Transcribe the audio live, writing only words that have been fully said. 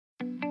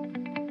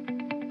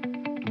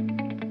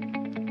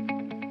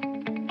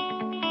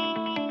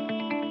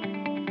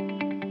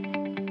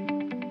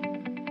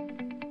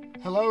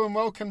Hello and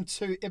welcome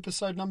to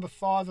episode number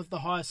 5 of The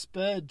Highest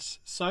Bid.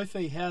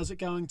 Sophie, how's it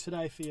going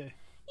today for you?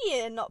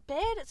 Yeah, not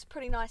bad. It's a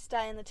pretty nice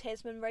day in the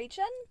Tasman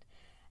region.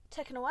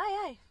 Ticking away,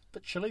 eh?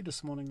 Bit chilly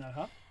this morning though,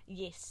 huh?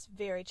 Yes,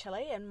 very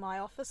chilly, and my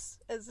office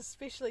is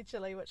especially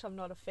chilly, which I'm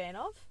not a fan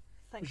of.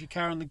 Was your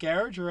car in the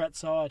garage or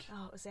outside?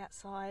 Oh, it was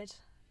outside.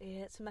 Yeah,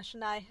 it's a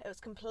mission, eh? It was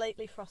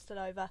completely frosted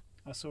over.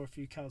 I saw a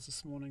few cars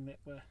this morning that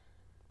were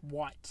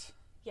white.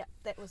 Yep,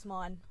 that was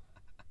mine.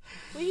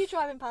 Were you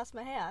driving past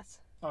my house?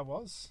 I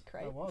was.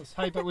 Great. I was.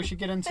 Hey, but we should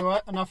get into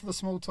it. Enough of the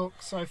small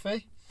talk,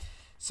 Sophie.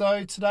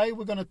 So today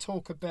we're going to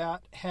talk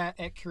about how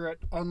accurate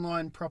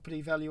online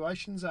property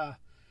valuations are.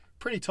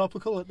 Pretty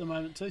topical at the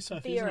moment too,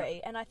 Sophie, isn't it?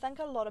 Very, and I think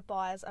a lot of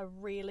buyers are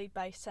really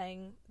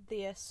basing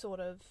their sort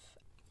of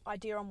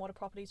idea on what a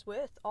property's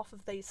worth off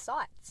of these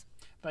sites.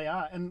 They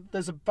are, and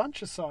there's a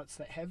bunch of sites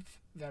that have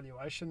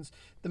valuations.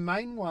 The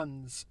main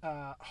ones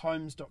are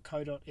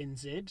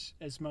homes.co.nz,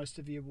 as most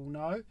of you will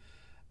know.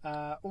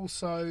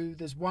 Also,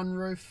 there's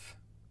oneroof.co.nz,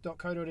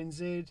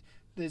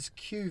 there's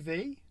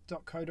qv.co.nz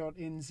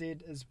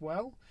as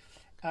well.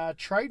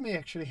 TradeMe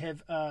actually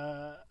have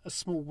a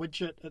small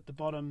widget at the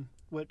bottom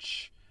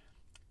which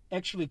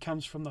actually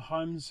comes from the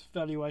homes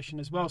valuation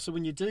as well. So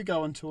when you do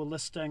go into a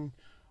listing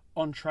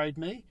on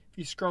TradeMe, if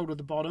you scroll to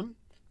the bottom,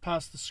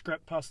 past the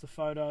script, past the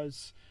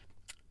photos,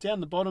 down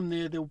the bottom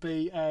there'll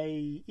be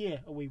a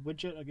wee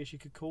widget, I guess you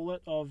could call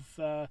it, of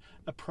a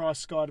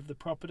price guide of the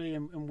property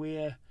and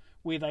where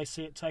they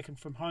see it taken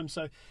from home.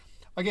 So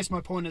I guess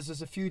my point is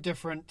there's a few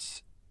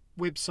different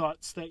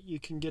websites that you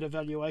can get a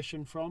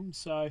valuation from.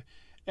 So,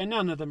 and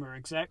none of them are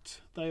exact.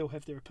 They all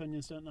have their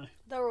opinions, don't they?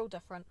 They're all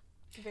different.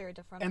 Very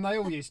different. And they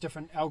all use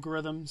different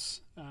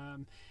algorithms.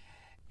 And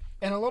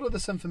a lot of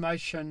this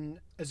information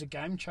is a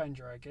game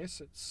changer, I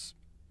guess. It's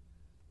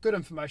good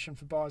information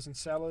for buyers and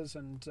sellers.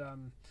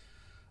 And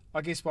I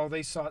guess while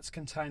these sites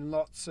contain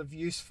lots of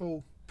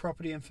useful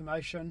property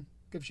information,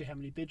 gives you how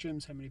many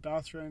bedrooms, how many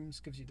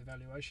bathrooms, gives you the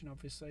valuation,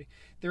 obviously.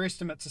 Their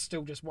estimates are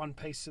still just one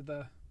piece of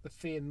the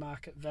fair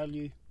market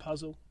value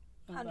puzzle.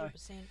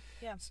 100%,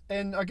 yeah.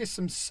 And I guess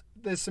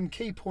there's some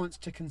key points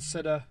to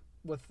consider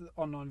with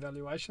online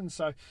valuations.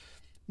 So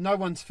no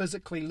one's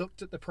physically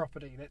looked at the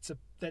property. That's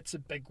a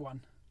big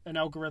one. An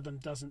algorithm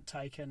doesn't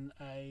take in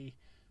a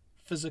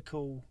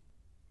physical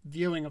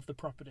viewing of the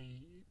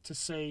property to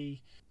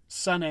see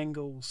sun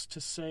angles,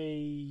 to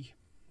see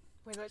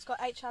whether it's got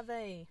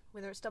HRV,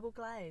 whether it's double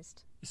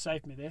glazed. You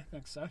saved me there,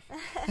 thanks, Soph.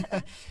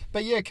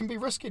 But yeah, it can be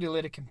risky to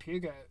let a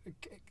computer.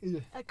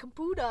 A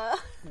computer.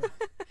 Yeah.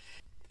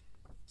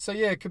 So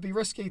yeah, it could be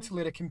risky to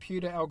let a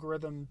computer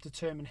algorithm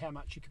determine how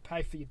much you could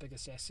pay for your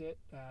biggest asset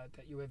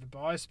that you ever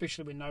buy,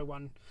 especially when no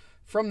one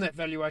from that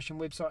valuation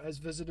website has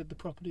visited the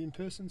property in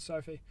person,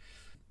 Sophie.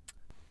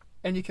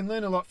 And you can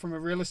learn a lot from a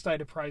real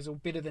estate appraisal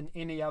better than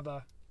any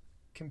other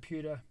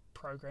computer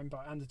program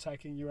by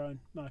undertaking your own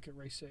market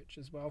research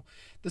as well.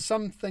 There's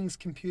some things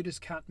computers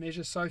can't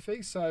measure,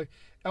 Sophie, so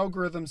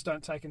algorithms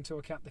don't take into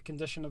account the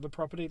condition of the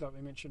property, like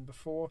we mentioned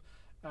before.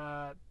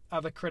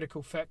 Other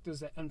critical factors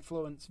that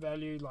influence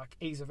value, like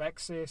ease of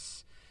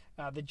access,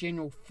 the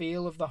general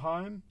feel of the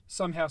home.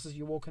 Some houses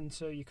you walk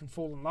into, you can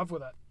fall in love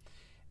with it.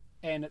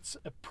 And it's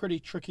a pretty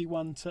tricky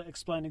one to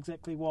explain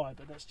exactly why,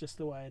 but that's just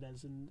the way it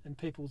is, and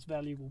people's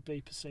value will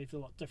be perceived a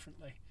lot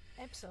differently.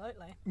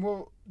 Absolutely.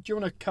 Well, do you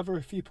want to cover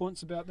a few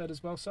points about that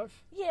as well,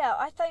 Soph? Yeah,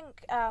 I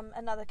think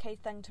another key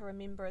thing to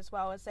remember as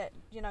well is that,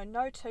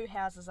 no two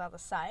houses are the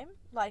same.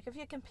 Like, if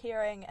you're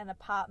comparing an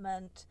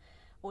apartment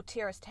or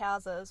terraced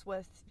houses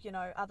with,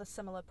 other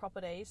similar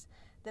properties,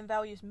 then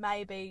values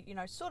may be,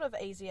 sort of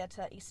easier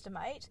to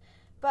estimate.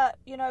 But,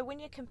 when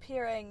you're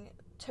comparing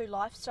two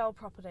lifestyle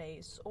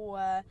properties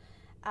or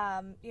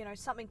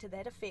something to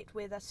that effect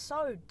where they're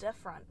so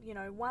different.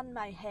 One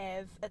may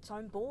have its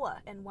own bore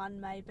and one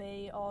may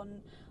be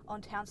on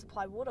town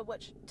supply water,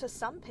 which to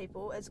some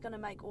people is going to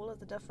make all of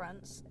the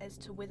difference as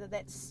to whether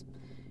that's,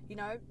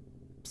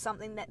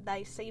 something that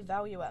they see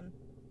value in.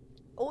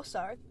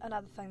 Also,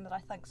 another thing that I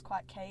think is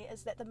quite key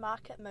is that the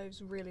market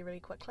moves really,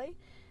 really quickly,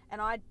 and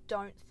I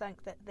don't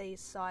think that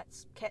these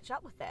sites catch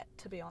up with that,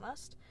 to be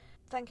honest.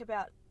 Think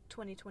about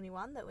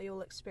 2021 that we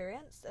all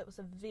experienced. It was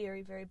a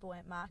very, very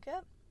buoyant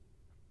market.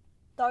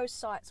 Those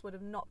sites would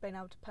have not been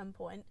able to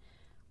pinpoint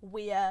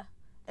where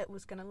it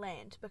was going to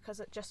land because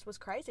it just was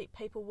crazy.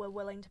 People were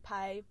willing to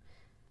pay,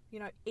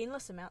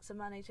 endless amounts of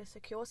money to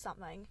secure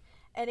something.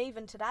 And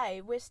even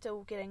today, we're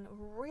still getting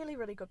really,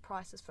 really good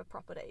prices for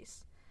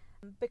properties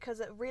because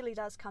it really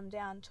does come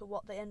down to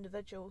what the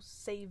individuals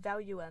see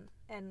value in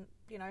and,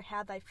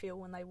 how they feel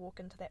when they walk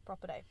into that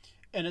property.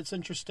 And it's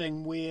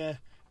interesting where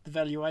the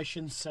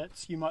valuation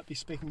sits. You might be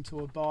speaking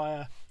to a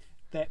buyer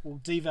that will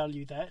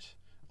devalue that,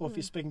 or if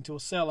you're speaking to a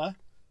seller,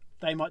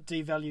 they might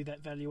devalue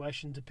that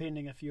valuation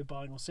depending if you're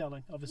buying or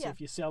selling. Obviously,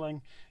 if you're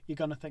selling, you're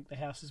going to think the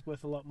house is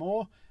worth a lot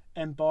more.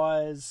 And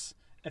buyers,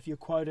 if you're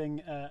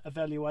quoting a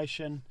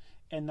valuation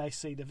and they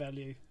see the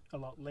value a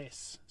lot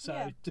less.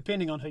 So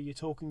depending on who you're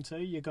talking to,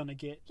 you're going to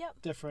get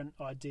different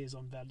ideas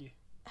on value.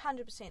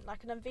 100%.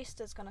 Like, an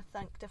investor's going to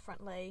think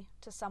differently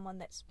to someone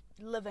that's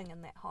living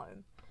in that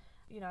home.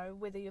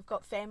 whether you've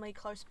got family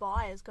close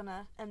by is going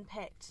to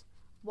impact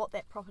what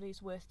that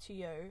property's worth to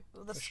you,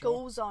 or the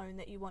school zone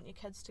that you want your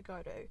kids to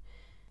go to.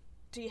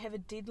 Do you have a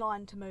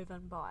deadline to move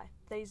in by?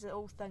 These are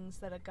all things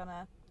that are going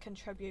to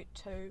contribute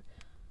to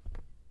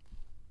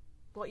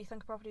what you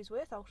think a property's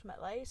worth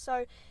ultimately.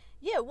 So,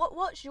 yeah,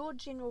 what's your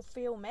general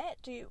feel,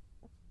 Matt?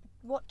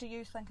 What do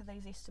you think of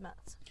these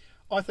estimates?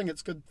 I think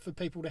it's good for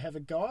people to have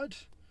a guide.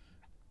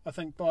 I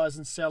think buyers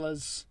and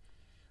sellers,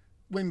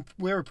 when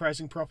we're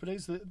appraising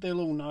properties, they'll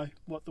all know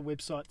what the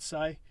websites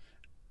say.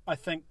 I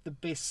think the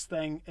best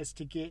thing is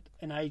to get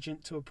an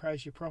agent to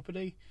appraise your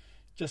property,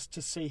 just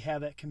to see how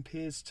that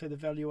compares to the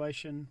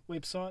valuation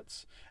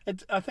websites.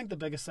 I think the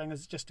biggest thing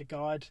is just a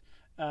guide.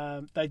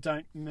 They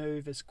don't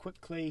move as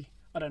quickly.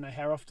 I don't know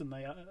how often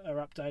they are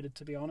updated,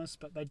 to be honest,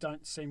 but they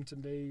don't seem to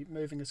be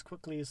moving as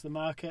quickly as the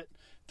market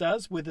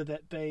does, whether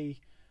that be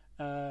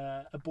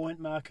a buoyant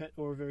market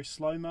or a very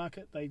slow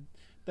market. They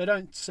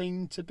don't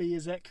seem to be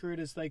as accurate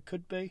as they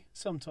could be.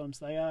 Sometimes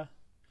they are.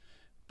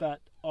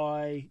 But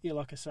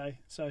like I say,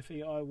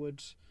 Sophie, I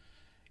would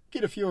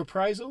get a few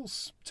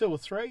appraisals, 2 or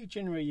 3.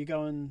 Generally, you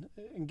go and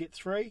get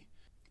 3.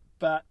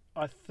 But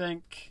I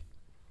think,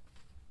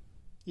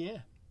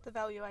 the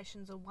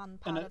valuations are one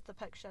part of the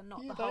picture,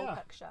 not the whole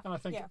picture. And I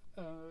think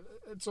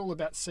it's all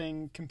about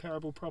seeing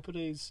comparable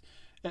properties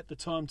at the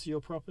time to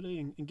your property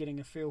and getting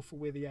a feel for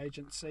where the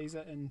agent sees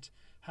it. And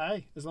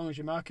hey, as long as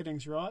your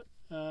marketing's right,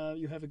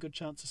 you have a good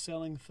chance of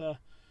selling for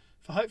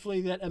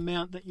hopefully that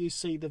amount that you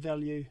see the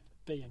value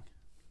being.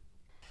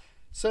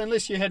 So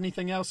unless you had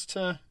anything else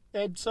to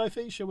add,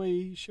 Sophie, shall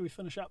we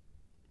finish up?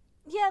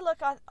 Yeah,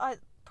 look, I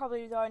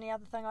probably the only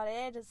other thing I'd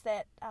add is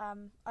that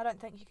I don't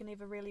think you can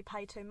ever really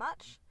pay too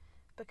much,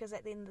 because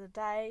at the end of the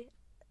day,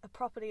 a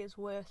property is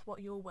worth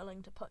what you're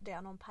willing to put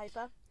down on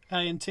paper.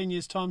 Hey, in 10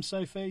 years' time,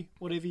 Sophie,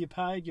 whatever you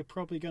paid, you're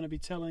probably going to be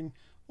telling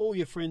all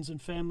your friends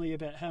and family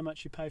about how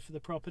much you pay for the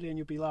property, and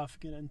you'll be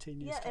laughing at it in 10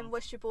 years' time. Yeah, and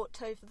wish you bought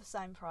 2 for the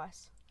same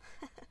price.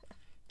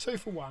 2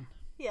 for 1.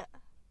 Yeah,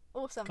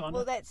 awesome. Kinda.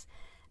 Well, that's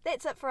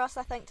it for us,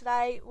 I think,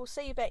 today. We'll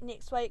see you back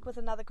next week with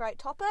another great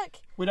topic.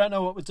 We don't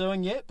know what we're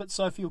doing yet, but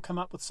Sophie will come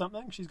up with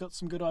something. She's got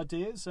some good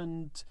ideas,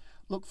 and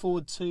look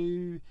forward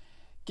to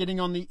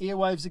getting on the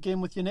airwaves again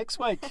with you next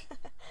week.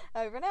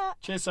 Over and out.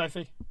 Cheers,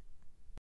 Sophie.